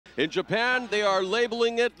In Japan, they are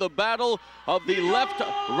labeling it the battle of the left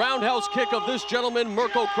roundhouse kick of this gentleman,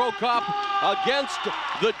 Mirko Crocop, against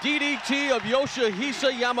the DDT of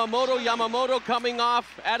Yoshihisa Yamamoto. Yamamoto coming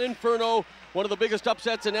off at Inferno, one of the biggest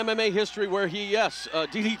upsets in MMA history, where he, yes,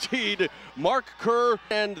 DDT'd Mark Kerr,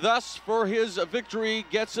 and thus for his victory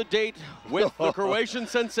gets a date with the Croatian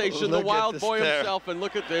sensation, the wild boy himself. And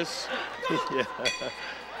look at this. Yeah.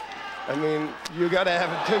 I mean, you gotta have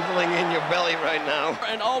a tingling in your belly right now.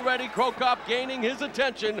 And already Crocop gaining his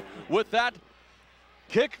attention with that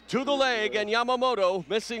kick to the leg, and Yamamoto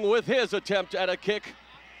missing with his attempt at a kick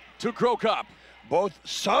to Crocop. Both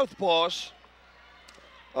southpaws.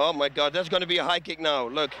 Oh my God, that's gonna be a high kick now.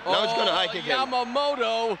 Look, now it's gonna high kick him.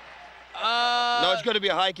 Yamamoto. Now it's gonna be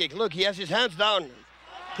a high kick. Look, he has his hands down.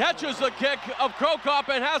 Catches the kick of Crocop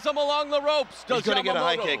and has him along the ropes. He's gonna get a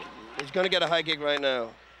high kick. He's gonna get a high kick right now.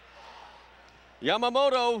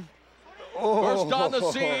 Yamamoto burst on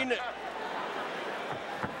the scene.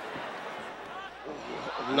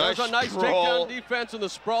 There's a nice takedown defense and the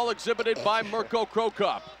sprawl exhibited by Mirko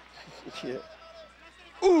Crocop. Yeah.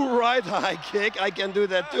 Ooh, right high kick. I can do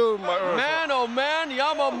that too. Man, oh man,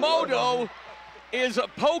 Yamamoto is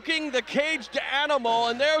poking the caged animal,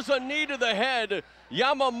 and there's a knee to the head.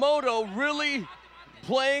 Yamamoto really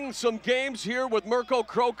playing some games here with Mirko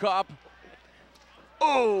Crocop.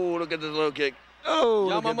 Oh, look at this low kick. Oh,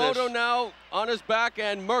 Yamamoto now on his back,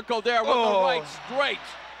 and Mirko there with the right straight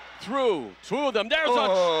through them. There's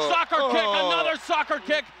a soccer kick, another soccer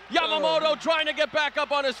kick. Yamamoto trying to get back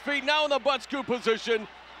up on his feet, now in the butt scoop position.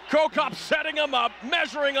 Crocop setting him up,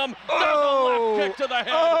 measuring him. There's a left kick to the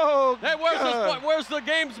head. Hey, where's the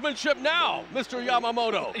gamesmanship now, Mr.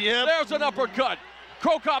 Yamamoto? Yep. There's an uppercut.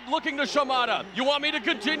 Crocop looking to Shimada. You want me to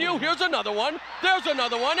continue? Here's another one. There's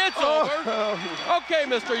another one. It's over. Okay,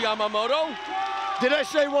 Mr. Yamamoto. Did I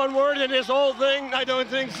say one word in this whole thing? I don't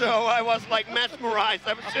think so. I was like mesmerized.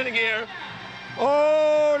 I was sitting here.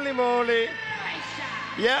 Holy moly.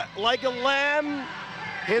 Yeah, like a lamb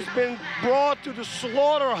has been brought to the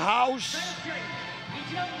slaughterhouse.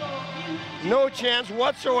 No chance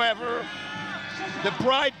whatsoever. The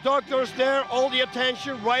Pride doctors there, all the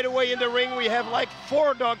attention right away in the ring. We have like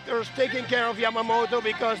 4 doctors taking care of Yamamoto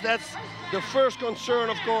because that's the first concern,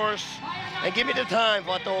 of course. And give me the time,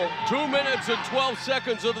 Vato. 2 minutes and 12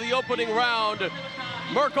 seconds of the opening round.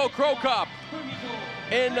 Mirko Crocop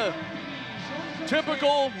in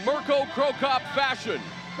typical Mirko Crocop fashion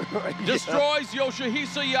destroys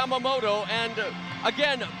Yoshihisa Yamamoto. And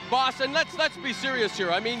again, boss, and let's be serious here.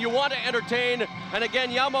 I mean, you want to entertain, and again,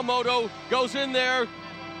 Yamamoto goes in there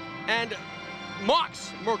and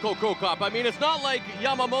mocks Mirko Crocop. I mean, it's not like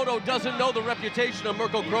Yamamoto doesn't know the reputation of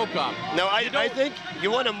Mirko Crocop. No, I think you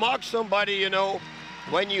want to mock somebody, you know,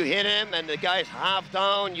 when you hit him and the guy's half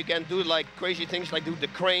down, you can do like crazy things like do the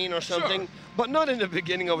crane or something. Sure. But not in the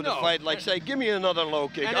beginning of the fight, like say, give me another low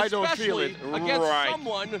kick. I don't feel it. Against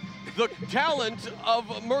someone the talent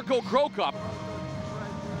of Mirko Crocop.